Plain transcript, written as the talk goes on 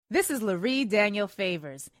This is Laree Daniel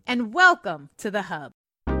Favors, and welcome to The Hub.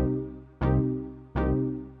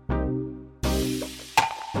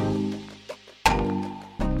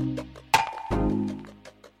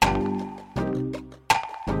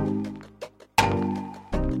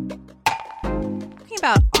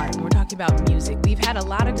 About art, we're talking about music. We've had a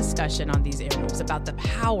lot of discussion on these airwaves about the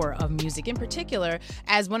power of music, in particular,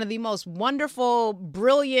 as one of the most wonderful,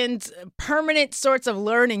 brilliant, permanent sorts of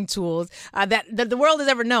learning tools that the world has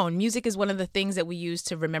ever known. Music is one of the things that we use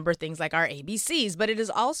to remember things like our ABCs, but it is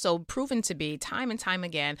also proven to be, time and time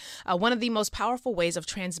again, one of the most powerful ways of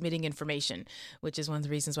transmitting information, which is one of the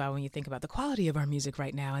reasons why when you think about the quality of our music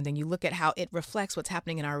right now, and then you look at how it reflects what's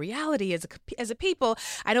happening in our reality as a people,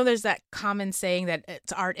 I know there's that common saying that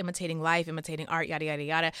it's art imitating life, imitating art, yada, yada,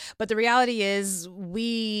 yada. But the reality is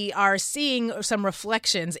we are seeing some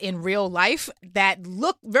reflections in real life that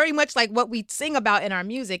look very much like what we sing about in our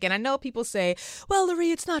music. And I know people say, well,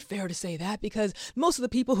 Laree, it's not fair to say that because most of the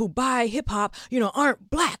people who buy hip hop, aren't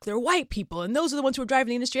black. They're white people. And those are the ones who are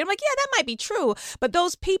driving the industry. I'm like, yeah, that might be true. But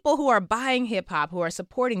those people who are buying hip hop, who are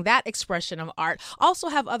supporting that expression of art, also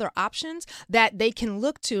have other options that they can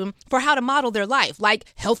look to for how to model their life, like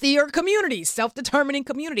healthier communities, self-determining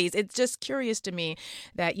communities. It's just curious to me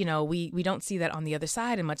that, we don't see that on the other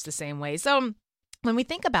side in much the same way. So when we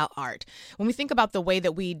think about art, when we think about the way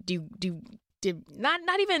that we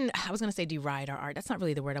not even, I was going to say deride our art. That's not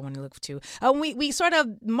really the word I want to look to. We sort of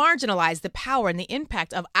marginalize the power and the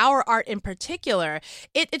impact of our art in particular.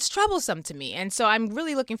 It's troublesome to me. And so I'm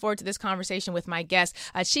really looking forward to this conversation with my guest,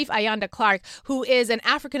 Chief Ayanda Clarke, who is an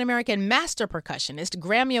African-American master percussionist,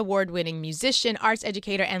 Grammy Award-winning musician, arts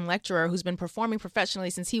educator, and lecturer who's been performing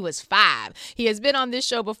professionally since he was 5. He has been on this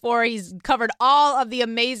show before. He's covered all of the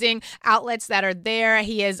amazing outlets that are there.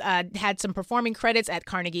 He has had some performing credits at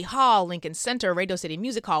Carnegie Hall, Lincoln Center, Radio City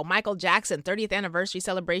Music Hall, Michael Jackson 30th anniversary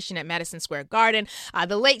celebration at Madison Square Garden,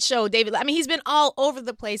 The Late Show, David. He's been all over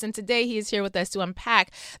the place, and today he is here with us to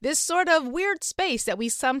unpack this sort of weird space that we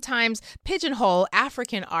sometimes pigeonhole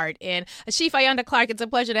African art in. Chief Ayanda Clarke, it's a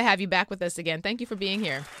pleasure to have you back with us again. Thank you for being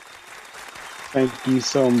here. Thank you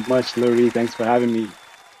so much, Laree. Thanks for having me.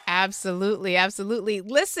 Absolutely. Absolutely.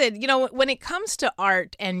 Listen, when it comes to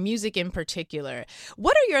art and music in particular,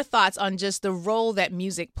 what are your thoughts on just the role that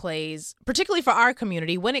music plays, particularly for our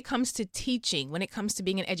community, when it comes to teaching, when it comes to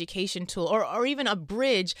being an education tool or even a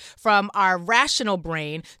bridge from our rational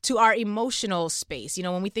brain to our emotional space?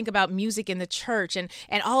 When we think about music in the church and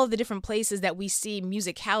all of the different places that we see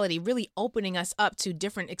musicality really opening us up to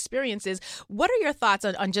different experiences, what are your thoughts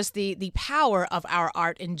on just the power of our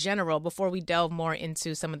art in general before we delve more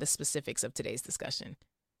into some of the specifics of today's discussion?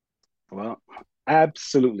 Well,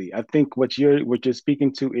 absolutely. I think what you're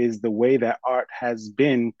speaking to is the way that art has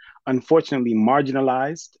been unfortunately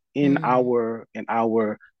marginalized in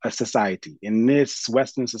our society. In this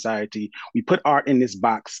Western society, we put art in this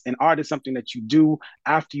box, and art is something that you do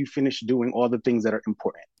after you finish doing all the things that are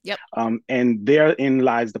important. Yep. And therein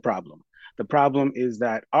lies the problem. The problem is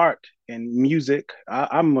that art and music,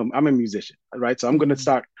 I'm a musician, right? So I'm going to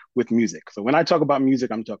start with music. So when I talk about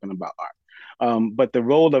music, I'm talking about art. But the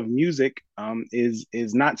role of music is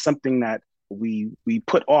not something that we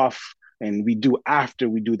put off and we do after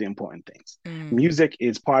we do the important things. Music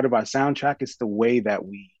is part of our soundtrack. It's the way that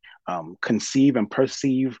we conceive and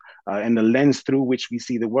perceive and the lens through which we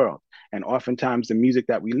see the world. And oftentimes the music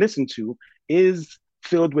that we listen to is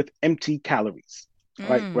filled with empty calories.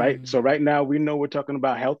 Right. So right now we know we're talking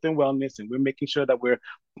about health and wellness, and we're making sure that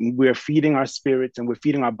we're feeding our spirits and we're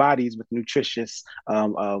feeding our bodies with nutritious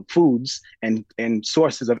foods and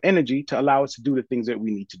sources of energy to allow us to do the things that we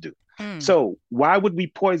need to do. So why would we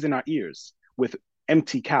poison our ears with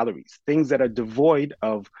empty calories, things that are devoid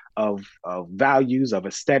of values, of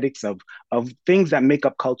aesthetics, of things that make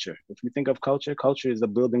up culture? If you think of culture is the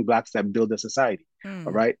building blocks that build a society.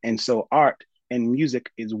 All right. And so art and music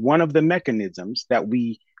is one of the mechanisms that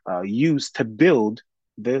we use to build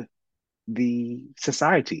the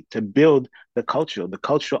society, to build the cultural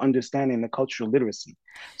understanding, the cultural literacy.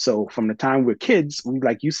 So from the time we're kids, we,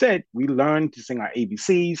 like you said, we learn to sing our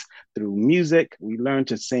ABCs through music. We learn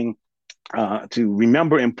to sing, to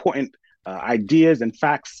remember important ideas and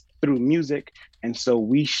facts through music. And so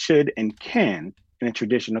we should and can, in a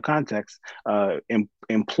traditional context,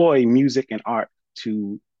 employ music and art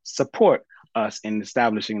to support us in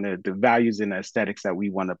establishing the values and the aesthetics that we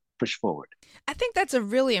want to push forward. I think that's a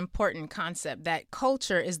really important concept, that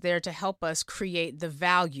culture is there to help us create the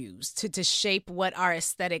values, to shape what our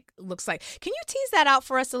aesthetic looks like. Can you tease that out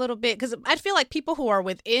for us a little bit? Because I feel like people who are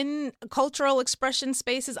within cultural expression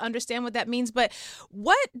spaces understand what that means. But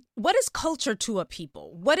what is culture to a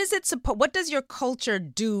people? What does your culture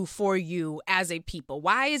do for you as a people?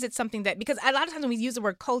 Why is it something that, because a lot of times when we use the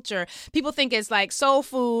word culture, people think it's like soul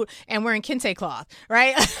food and we're in kente cloth,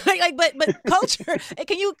 right? but culture,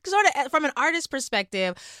 can you sort of, from an artist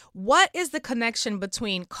perspective, what is the connection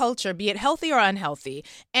between culture, be it healthy or unhealthy,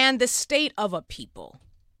 and the state of a people?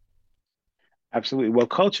 Absolutely. Well,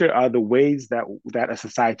 culture are the ways that a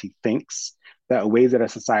society thinks, that ways that a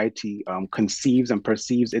society conceives and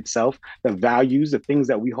perceives itself, the values, the things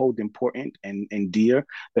that we hold important and dear,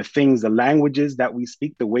 the languages that we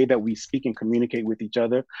speak, the way that we speak and communicate with each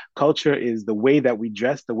other. Culture is the way that we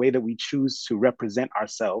dress, the way that we choose to represent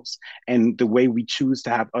ourselves, and the way we choose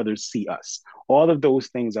to have others see us. All of those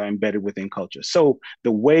things are embedded within culture. So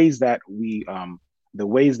the ways that we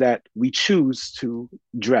choose to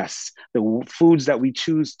dress, the foods that we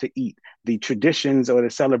choose to eat, the traditions or the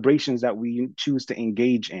celebrations that we choose to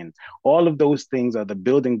engage in. All of those things are the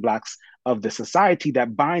building blocks of the society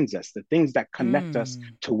that binds us, the things that connect us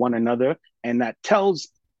to one another, and that tells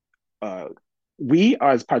we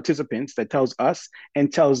as participants, that tells us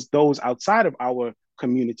and tells those outside of our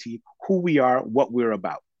community who we are, what we're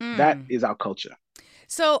about. That is our culture.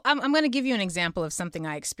 So I'm going to give you an example of something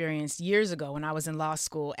I experienced years ago when I was in law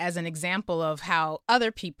school, as an example of how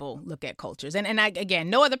other people look at cultures. And again,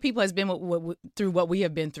 no other people has been through what we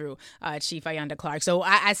have been through, Chief Ayanda Clarke. So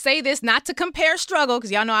I say this not to compare struggle,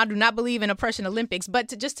 because y'all know I do not believe in oppression Olympics,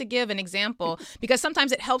 but just to give an example, because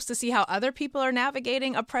sometimes it helps to see how other people are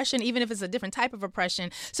navigating oppression, even if it's a different type of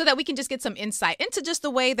oppression, so that we can just get some insight into just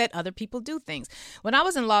the way that other people do things. When I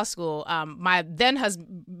was in law school, my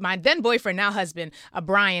then boyfriend, now husband,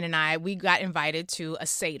 Brian, and we got invited to a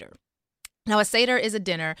Seder. Now, a Seder is a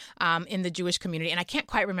dinner in the Jewish community, and I can't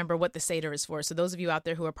quite remember what the Seder is for. So those of you out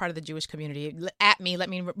there who are part of the Jewish community,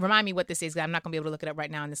 remind me what this is, because I'm not going to be able to look it up right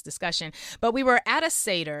now in this discussion. But we were at a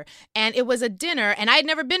Seder, and it was a dinner, and I had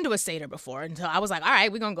never been to a Seder before until I was like, all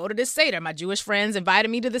right, we're going to go to this Seder. My Jewish friends invited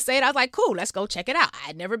me to the Seder. I was like, cool, let's go check it out. I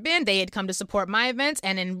had never been. They had come to support my events,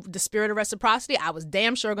 and in the spirit of reciprocity, I was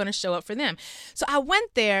damn sure going to show up for them. So I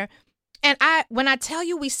went there. And when I tell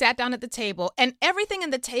you, we sat down at the table, and everything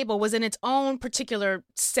in the table was in its own particular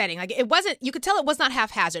setting. Like, it wasn't, you could tell it was not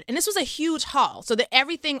haphazard. And this was a huge hall, so that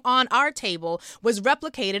everything on our table was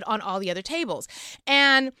replicated on all the other tables.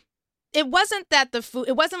 And it wasn't that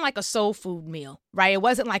it wasn't like a soul food meal, right? It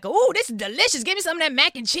wasn't like, oh, this is delicious. Give me some of that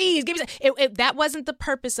mac and cheese. Give me some. That wasn't the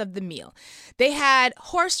purpose of the meal. They had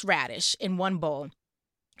horseradish in one bowl.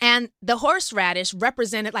 And the horseradish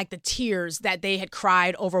represented like the tears that they had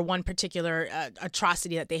cried over one particular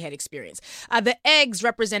atrocity that they had experienced. The eggs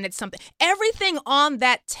represented something. Everything on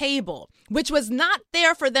that table, which was not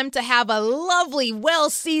there for them to have a lovely,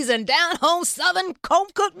 well-seasoned, down-home, Southern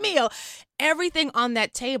home-cooked meal, everything on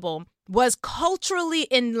that table was culturally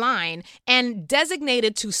in line and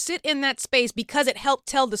designated to sit in that space because it helped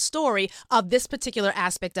tell the story of this particular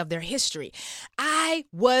aspect of their history. I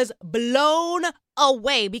was blown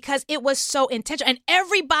away because it was so intentional, and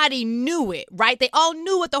everybody knew it, right? They all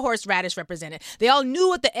knew what the horseradish represented. They all knew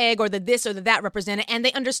what the egg or the this or the that represented, and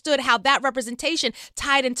they understood how that representation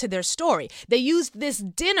tied into their story. They used this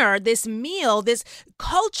dinner, this meal, this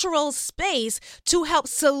cultural space to help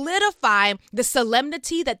solidify the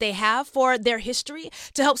solemnity that they have for their history,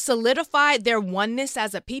 to help solidify their oneness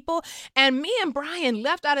as a people. And me and Brian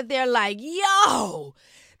left out of there like, yo,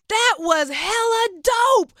 that was hella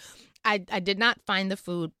dope. I did not find the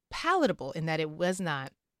food palatable in that it was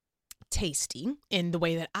not tasty in the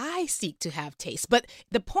way that I seek to have taste. But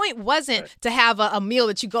the point wasn't to have a meal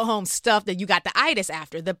that you go home stuffed that you got the itis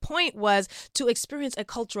after. The point was to experience a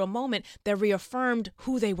cultural moment that reaffirmed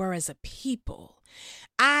who they were as a people.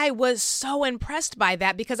 I was so impressed by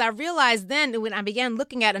that because I realized then when I began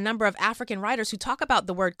looking at a number of African writers who talk about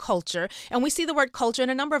the word culture, and we see the word culture in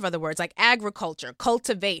a number of other words like agriculture,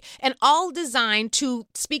 cultivate, and all designed to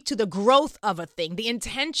speak to the growth of a thing. The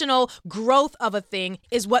intentional growth of a thing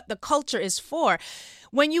is what the culture is for.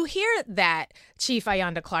 When you hear that, Chief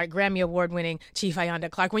Ayanda Clarke, Grammy Award-winning Chief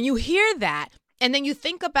Ayanda Clarke, when you hear that, and then you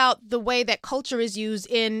think about the way that culture is used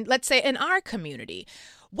in, let's say, in our community,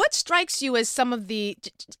 what strikes you as some of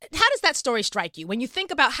how does that story strike you? When you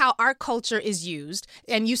think about how our culture is used,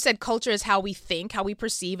 and you said culture is how we think, how we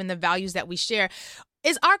perceive, and the values that we share,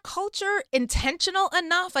 Is our culture intentional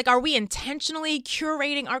enough? Like, are we intentionally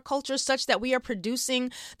curating our culture such that we are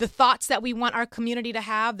producing the thoughts that we want our community to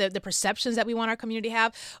have, the perceptions that we want our community to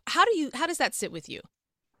have? How does that sit with you?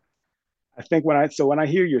 I think when I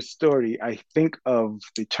hear your story, I think of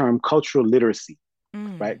the term cultural literacy,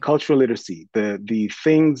 right? Mm, Cultural literacy, the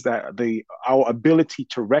things that the our ability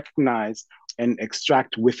to recognize and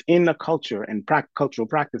extract within a culture and cultural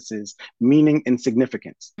practices meaning and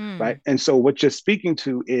significance, right? mm, And so what you're speaking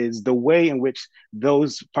to is the way in which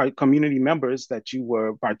those community members that you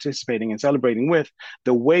were participating and celebrating with,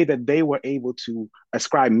 the way that they were able to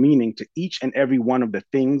ascribe meaning to each and every one of the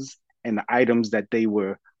things and the items that they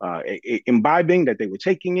were imbibing, that they were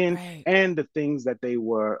taking in, right. and the things that they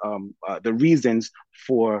were, the reasons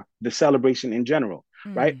for the celebration in general,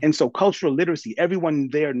 right? Mm, And so cultural literacy, everyone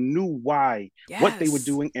there knew why, what they were yes.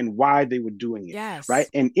 doing and why they were doing it, right? Yes.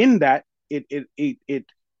 And in that, it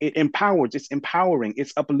empowers, it's empowering,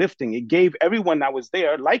 it's uplifting. It gave everyone that was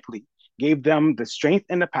there, likely, gave them the strength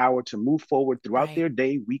and the power to move forward throughout Right. their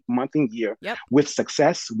day, week, month, and year Yep. with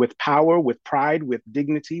success, with power, with pride, with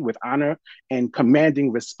dignity, with honor, and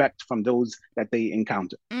commanding respect from those that they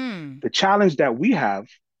encounter. Mm, The challenge that we have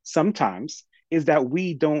sometimes is that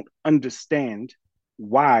we don't understand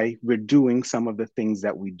why we're doing some of the things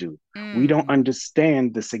that we do. We don't mm,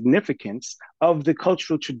 understand the significance of the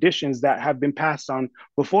cultural traditions that have been passed on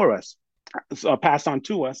before us, passed on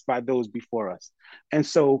to us by those before us. And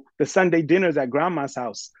so the Sunday dinners at grandma's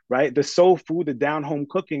house, right? The soul food, the down home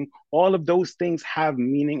cooking, all of those things have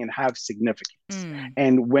meaning and have significance. mm,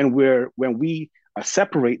 And when we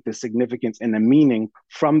separate the significance and the meaning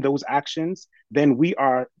from those actions, then we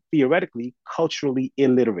are theoretically culturally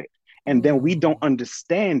illiterate. And then we don't ooh,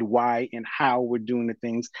 understand why and how we're doing the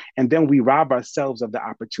things. And then we rob ourselves of the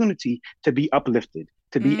opportunity to be uplifted,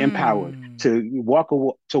 to be empowered, mm,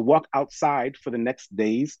 to walk outside for the next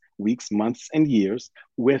days, weeks, months, and years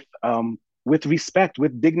with respect,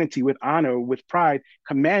 with dignity, with honor, with pride,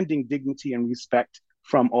 commanding dignity and respect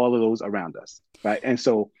from all of those around us, right? And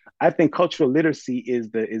so I think cultural literacy is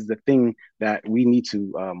the thing that we need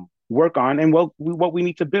to work on and what we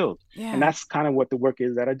need to build, and yeah. that's kind of what the work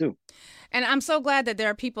is that I do. And I'm so glad that there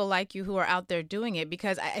are people like you who are out there doing it,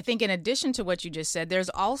 because I think in addition to what you just said, there's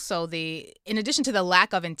also in addition to the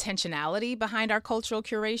lack of intentionality behind our cultural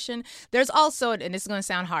curation, there's also, and this is going to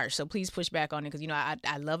sound harsh, so please push back on it, because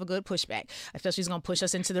I love a good pushback, especially it's going to push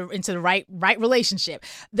us into the right relationship.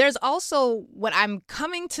 There's also what I'm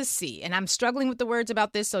coming to see, and I'm struggling with the words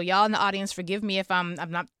about this, so y'all in the audience, forgive me if I'm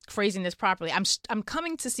not phrasing this properly. I'm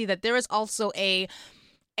coming to see that there is also a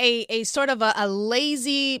sort of a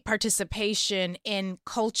lazy participation in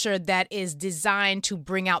culture that is designed to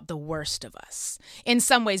bring out the worst of us in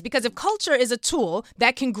some ways. Because if culture is a tool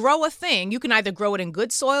that can grow a thing, you can either grow it in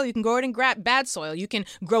good soil, you can grow it in bad soil, you can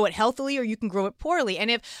grow it healthily, or you can grow it poorly. And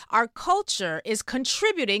if our culture is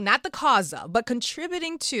contributing, not the cause of, but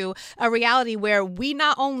contributing to a reality where we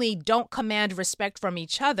not only don't command respect from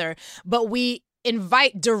each other, but we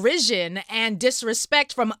invite derision and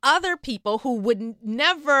disrespect from other people who would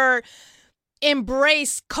never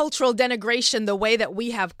embrace cultural denigration the way that we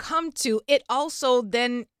have come to, it also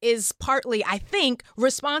then is partly, I think,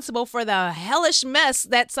 responsible for the hellish mess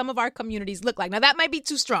that some of our communities look like. Now, that might be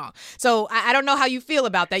too strong. So I don't know how you feel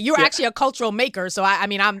about that. You're Yeah, actually a cultural maker. So I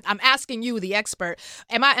mean, I'm asking you, the expert.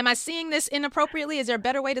 Am I seeing this inappropriately? Is there a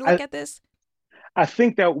better way to look I, at this? I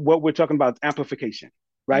think that what we're talking about is amplification,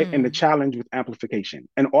 right? And the Mm, challenge with amplification.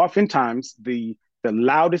 And oftentimes the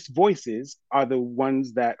loudest voices are the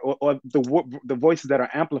ones that, or the voices that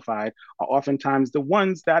are amplified are oftentimes the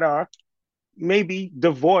ones that are maybe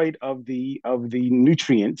devoid of the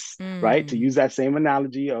nutrients, right? To mm, use that same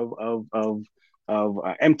analogy of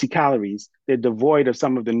empty calories, they're devoid of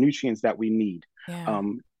some of the nutrients that we need. yeah.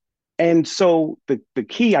 Um, and so the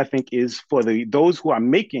key, I think, is for those who are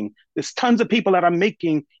making, there's tons of people that are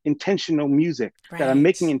making intentional music, that are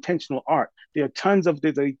making Right. intentional art. There are tons of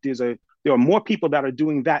there are more people that are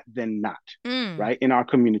doing that than not, Mm, right, in our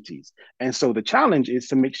communities. And so the challenge is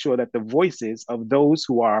to make sure that the voices of those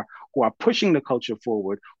who are pushing the culture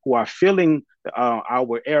forward, who are filling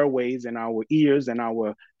our airways and our ears and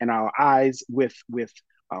our eyes with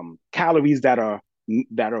calories that are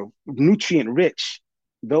nutrient rich,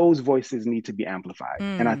 those voices need to be amplified.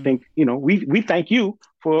 And I mm. think, we thank you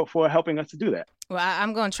for helping us to do that. Well,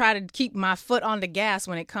 I'm going to try to keep my foot on the gas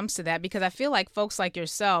when it comes to that, because I feel like folks like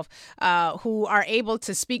yourself who are able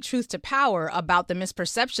to speak truth to power about the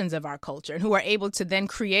misperceptions of our culture and who are able to then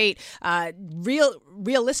create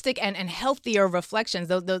realistic and healthier reflections,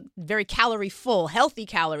 the very calorie full, healthy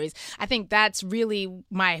calories. I think that's really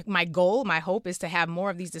my goal. My hope is to have more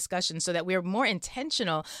of these discussions so that we're more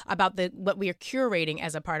intentional about what we are curating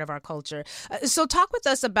as a part of our culture. So talk with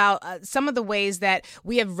us about some of the ways that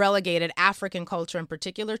we have relegated African culture in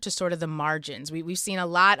particular to sort of the margins. We've seen a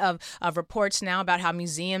lot of reports now about how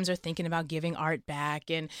museums are thinking about giving art back.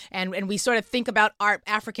 And we sort of think about art,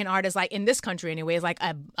 African art, as like, in this country anyway, as like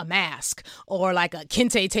a mask or like a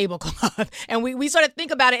kente tablecloth. And we sort of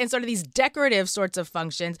think about it in sort of these decorative sorts of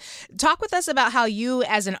functions. Talk with us about how you,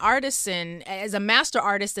 as an artisan, as a master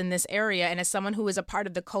artist in this area, and as someone who is a part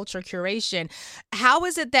of the culture curation, how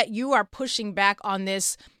is it that you are pushing back on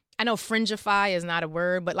this? I know fringify is not a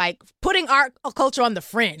word, but like putting art culture on the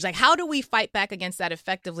fringe. Like, how do we fight back against that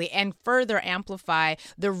effectively and further amplify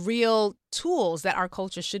the real tools that our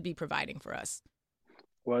culture should be providing for us?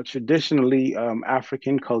 Well, traditionally,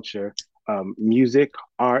 African culture, music,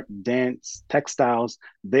 art, dance, textiles,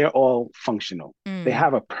 they're all functional. They Mm.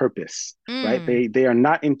 have a purpose, right? Mm. They are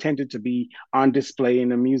not intended to be on display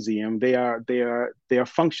in a museum. They are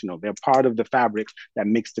functional. They're part of the fabric that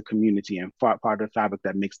makes the community and part of the fabric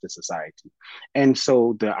that makes the society. And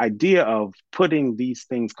so the idea of putting these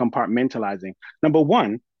things, compartmentalizing, number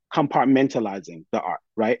one, compartmentalizing the art,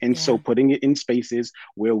 right? And so Yeah. putting it in spaces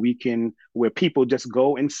where people just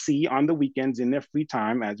go and see on the weekends in their free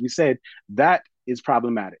time, as we said, that is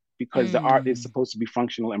problematic because the art is Mm. supposed to be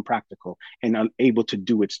functional and practical and able to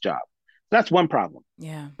do its job. That's one problem.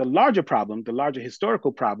 Yeah. The larger problem, the larger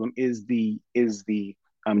historical problem, is the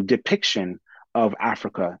depiction of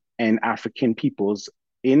Africa and African peoples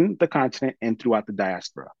in the continent and throughout the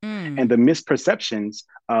diaspora, and Mm. the misperceptions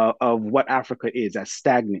of what Africa is, as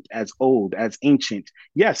stagnant, as old, as ancient.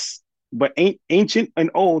 Yes, but ancient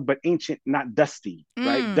and old, but ancient, not dusty,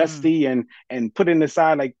 right? Mm. Dusty and put it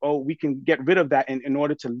aside, like, oh, we can get rid of that in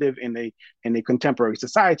order to live in a contemporary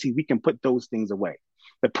society. We can put those things away.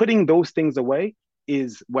 But putting those things away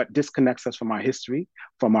is what disconnects us from our history,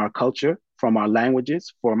 from our culture, from our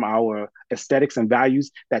languages, from our aesthetics and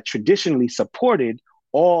values that traditionally supported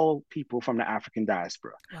all people from the African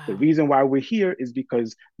diaspora. The Wow. reason why we're here is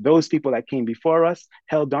because those people that came before us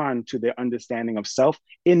held on to their understanding of self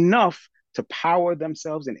enough to power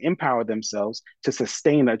themselves and empower themselves to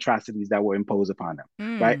sustain the atrocities that were imposed upon them,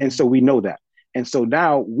 right? And Mm. so we know that. And so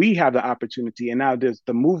now we have the opportunity, and now there's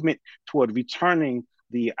the movement toward returning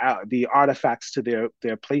the artifacts to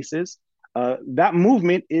their places. That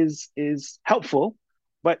movement is helpful,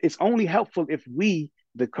 but it's only helpful if we,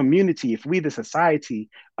 the community, if we, the society,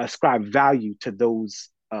 ascribe value to those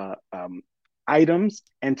items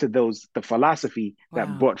and to the philosophy that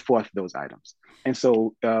Wow. brought forth those items. And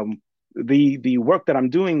so the work that I'm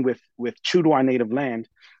doing with True to Our Native Land,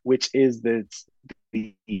 which is the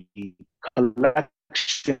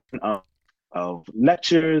collection of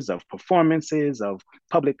lectures, of performances, of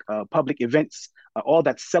public events, all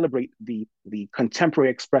that celebrate the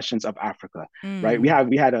contemporary expressions of Africa. Right? Mm.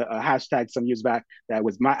 We had a hashtag some years back that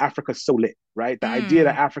was "My Africa So Lit." Right? The idea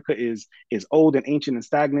that Mm. Africa is old and ancient and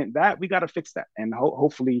stagnant, that we got to fix that, and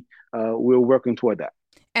hopefully we're working toward that.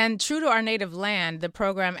 And True to Our Native Land, the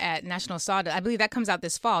program at National Sawdust, I believe that comes out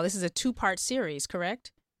this fall. This is a two-part series,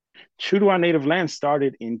 correct? True to Our Native Land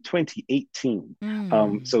started in 2018.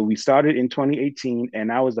 Mm. So we started in 2018, and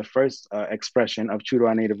that was the first expression of True to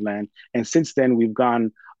Our Native Land. And since then, we've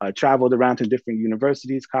traveled around to different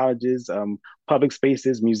universities, colleges, public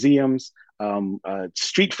spaces, museums,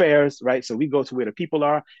 street fairs, right? So we go to where the people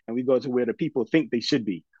are, and we go to where the people think they should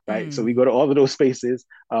be, right? So we Mm. go to all of those spaces.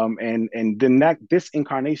 And then this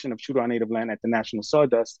incarnation of True to Our Native Land at the National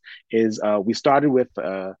Sawdust is we started with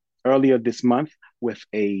earlier this month with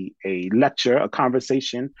a lecture, a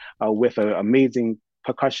conversation with an amazing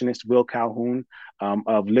percussionist, Will Calhoun,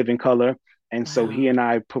 of Living Color. And so he Wow. and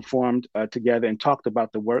I performed together and talked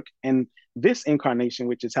about the work. And this incarnation,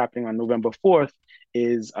 which is happening on November 4th,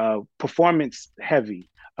 is performance heavy.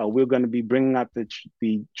 We're going to be bringing out the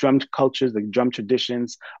drum cultures, the drum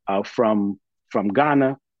traditions from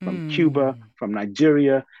Ghana, from Cuba, Mm. from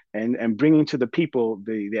Nigeria, and bringing to the people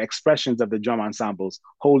the expressions of the drum ensembles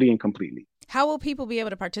wholly and completely. How will people be able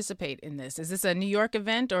to participate in this? Is this a New York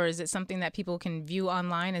event, or is it something that people can view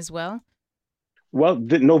online as well? Well,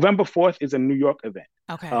 the November 4th is a New York event,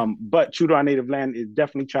 Okay. but True to Our Native Land is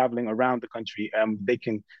definitely traveling around the country. They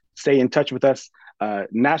can stay in touch with us.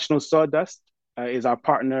 National Sawdust is our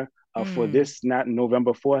partner for Mm. this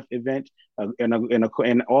November 4th event,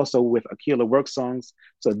 and also with Aquila Work Songs.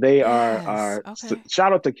 So they Yes. Okay.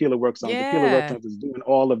 shout out to Aquila Work Songs. Aquila Work Yeah. Songs is doing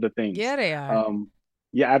all of the things. Yeah, they are.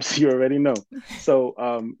 Yeah, absolutely, you already know. So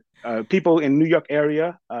people in New York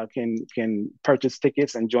area can purchase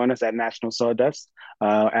tickets and join us at National Sawdust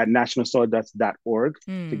at nationalsawdust.org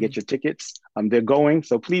to Mm. get your tickets. They're going,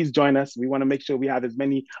 so please join us. We want to make sure we have as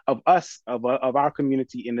many of us of our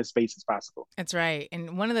community in this space as possible. That's right.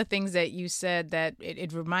 And one of the things that you said that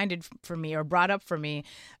it reminded for me or brought up for me,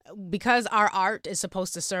 because our art is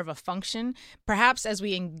supposed to serve a function, perhaps as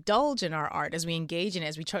we indulge in our art, as we engage in it,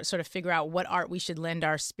 as we sort of figure out what art we should lend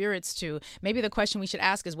our spirits to, maybe the question we should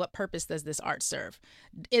ask is, what purpose does this art serve?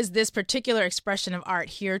 Is this particular expression of art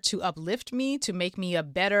here to uplift me, to make me a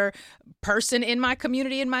better person in my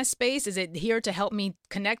community, in my space? Is it here to help me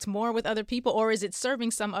connect more with other people, or is it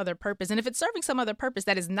serving some other purpose? And if it's serving some other purpose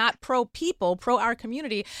that is not pro people, pro our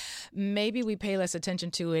community, maybe we pay less attention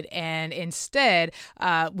to it, and instead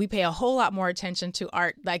we pay a whole lot more attention to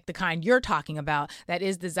art like the kind you're talking about, that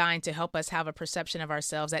is designed to help us have a perception of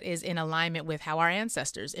ourselves that is in alignment with how our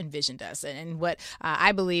ancestors envisioned us, and what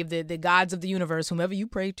I believe the gods of the universe, whomever you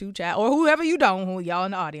pray to, chat, or whoever you don't, who y'all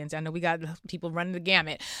in the audience, I know we got people running the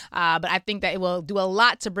gamut, but I think that it will do a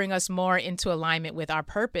lot to bring us more into alignment with our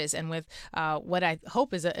purpose and with what I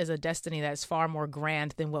hope is a destiny that is far more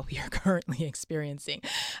grand than what we are currently experiencing.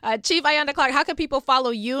 Chief Ayanda Clarke, how can people follow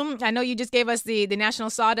you? I know you just gave us the National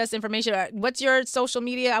Sawdust information. What's your social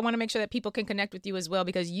media? I want to make sure that people can connect with you as well,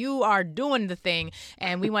 because you are doing the thing,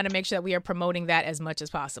 and we want to make sure that we are promoting that as much as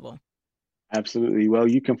possible. Absolutely. Well,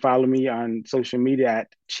 you can follow me on social media at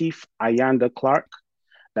Chief Ayanda Clarke.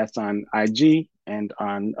 That's on IG and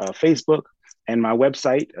on Facebook. And my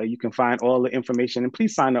website, you can find all the information. And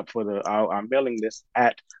please sign up for our mailing list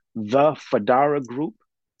at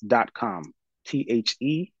thefadaragroup.com.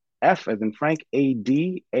 THEF as in Frank,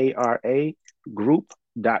 ADARA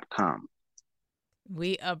group.com.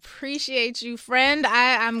 We appreciate you, friend.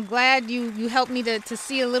 I'm glad you helped me to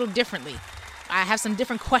see a little differently. I have some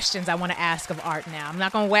different questions I want to ask of art now. I'm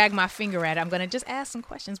not going to wag my finger at it. I'm going to just ask some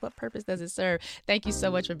questions. What purpose does it serve? Thank you so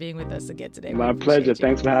much for being with us again today. My pleasure.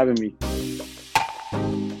 Thanks for having me.